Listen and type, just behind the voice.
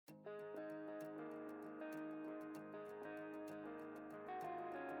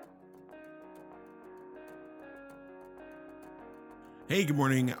Hey, good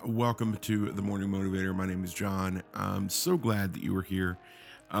morning. Welcome to the Morning Motivator. My name is John. I'm so glad that you are here.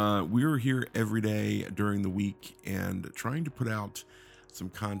 We are here every day during the week and trying to put out some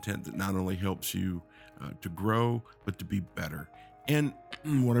content that not only helps you to grow, but to be better. And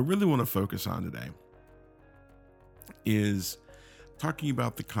what I really want to focus on today is talking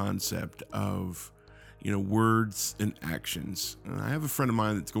about the concept of words and actions. I have a friend of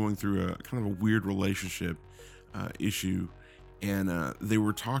mine that's going through a kind of a weird relationship issue, and they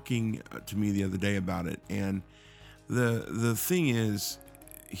were talking to me the other day about it. And the thing is,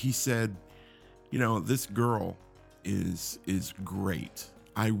 he said, this girl is great.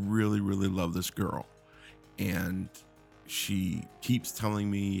 I really love this girl, and she keeps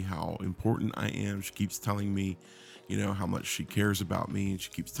telling me how important I am. She keeps telling me, how much she cares about me, and she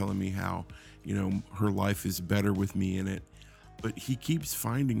keeps telling me how, her life is better with me in it. But he keeps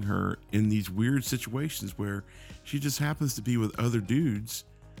finding her in these weird situations where she just happens to be with other dudes,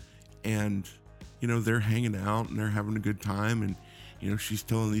 and they're hanging out and they're having a good time, and she's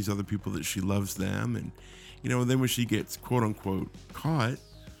telling these other people that she loves them. And then when she gets quote unquote caught,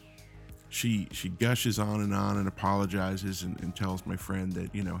 she gushes on and apologizes and tells my friend that,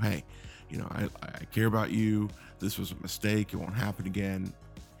 hey, I care about you. This was a mistake. It won't happen again.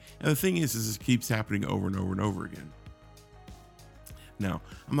 And the thing is this keeps happening over and over and over again. Now,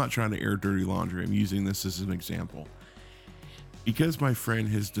 I'm not trying to air dirty laundry. I'm using this as an example. Because my friend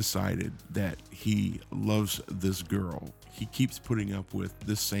has decided that he loves this girl, he keeps putting up with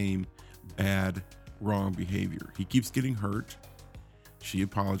the same bad, wrong behavior. He keeps getting hurt. She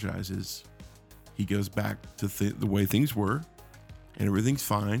apologizes. He goes back to the way things were, and everything's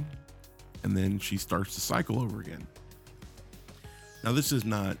fine. And then she starts to cycle over again. Now, this is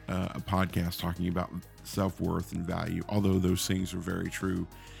not a podcast talking about self-worth and value, although those things are very true.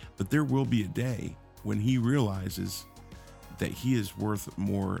 But there will be a day when he realizes that he is worth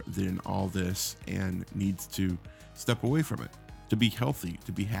more than all this and needs to step away from it, to be healthy,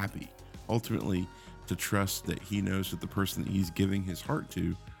 to be happy, ultimately to trust that he knows that the person that he's giving his heart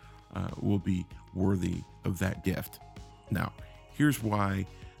to will be worthy of that gift. Now, here's why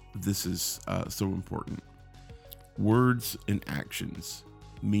this is so important. Words and actions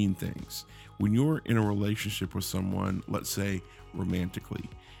mean things. When you're in a relationship with someone, let's say romantically,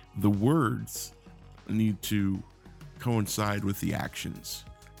 the words need to coincide with the actions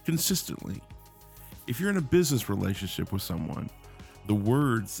consistently. If you're in a business relationship with someone, the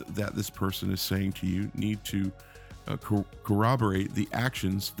words that this person is saying to you need to corroborate the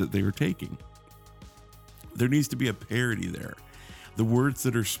actions that they are taking. There needs to be a parity there. The words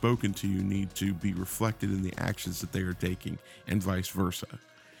that are spoken to you need to be reflected in the actions that they are taking, and vice versa.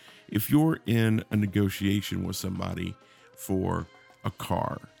 If you're in a negotiation with somebody for a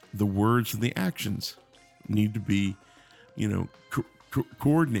car, the words and the actions need to be,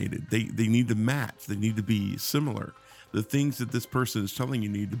 coordinated. They need to match. They need to be similar. The things that this person is telling you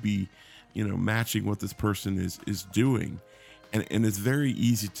need to be, matching what this person is doing. And it's very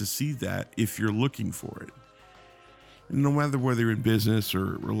easy to see that if you're looking for it. No matter whether you're in business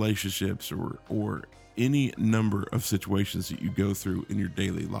or relationships or any number of situations that you go through in your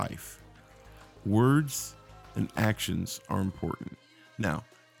daily life, words and actions are important. Now,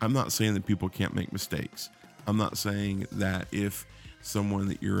 I'm not saying that people can't make mistakes. I'm not saying that if someone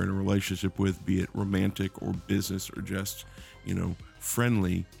that you're in a relationship with, be it romantic or business or just,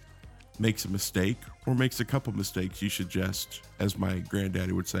 friendly, makes a mistake or makes a couple mistakes, you should just, as my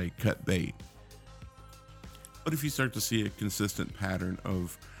granddaddy would say, cut bait. But if you start to see a consistent pattern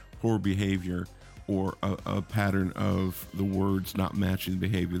of poor behavior or a pattern of the words not matching the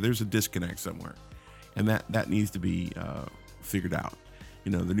behavior, there's a disconnect somewhere. And that needs to be figured out.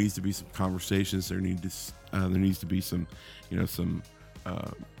 There needs to be some conversations. There needs to be some, some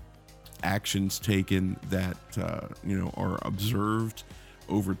actions taken that, are observed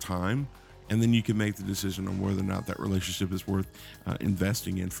over time. And then you can make the decision on whether or not that relationship is worth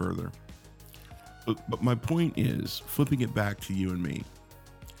investing in further. But my point is, flipping it back to you and me,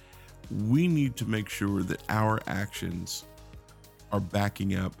 we need to make sure that our actions are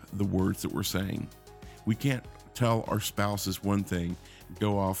backing up the words that we're saying. We can't tell our spouses one thing,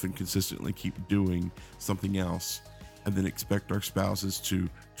 go off and consistently keep doing something else, and then expect our spouses to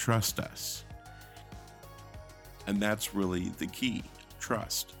trust us. And that's really the key,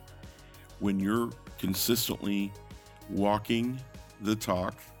 trust. When you're consistently walking the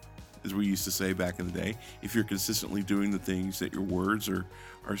talk, as we used to say back in the day, if you're consistently doing the things that your words are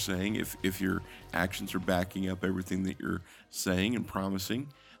saying, if your actions are backing up everything that you're saying and promising,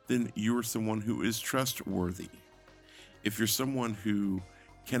 then you're someone who is trustworthy. If you're someone who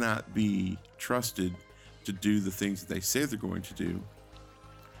cannot be trusted to do the things that they say they're going to do,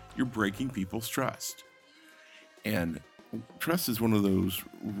 you're breaking people's trust. And trust is one of those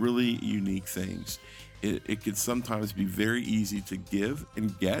really unique things. It can sometimes be very easy to give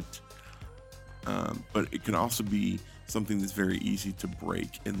and get, but it can also be something that's very easy to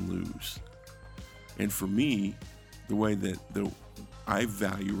break and lose. And for me, the way that I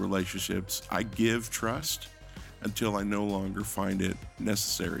value relationships, I give trust until I no longer find it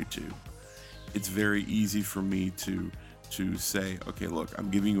necessary to. It's very easy for me to say, okay, look, I'm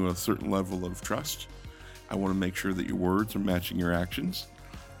giving you a certain level of trust. I want to make sure that your words are matching your actions.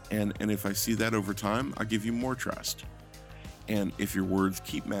 And if I see that over time, I'll give you more trust. And if your words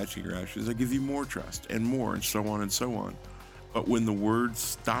keep matching your actions, I give you more trust and more, and so on and so on. But when the words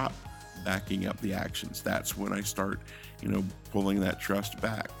stop backing up the actions, that's when I start, pulling that trust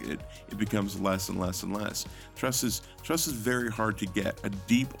back. It becomes less and less and less. Trust is very hard to get. A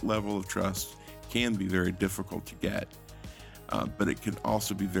deep level of trust can be very difficult to get, but it can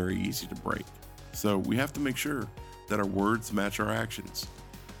also be very easy to break. So we have to make sure that our words match our actions.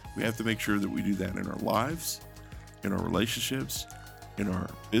 We have to make sure that we do that in our lives, in our relationships, in our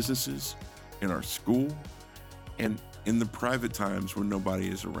businesses, in our school, and in the private times when nobody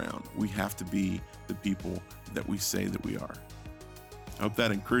is around. We have to be the people that we say that we are. I hope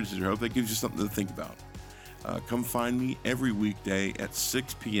that encourages you. I hope that gives you something to think about. Come find me every weekday at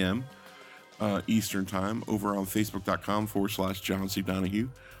 6 p.m. Eastern Time over on Facebook.com/John C. Donahue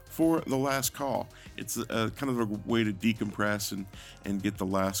for The Last Call. It's kind of a way to decompress and get the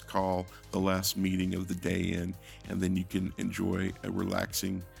last call, the last meeting of the day in, and then you can enjoy a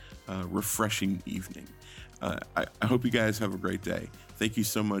relaxing, refreshing evening. I hope you guys have a great day. Thank you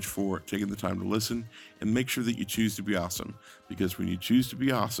so much for taking the time to listen, and make sure that you choose to be awesome, because when you choose to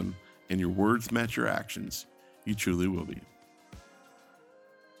be awesome and your words match your actions, you truly will be.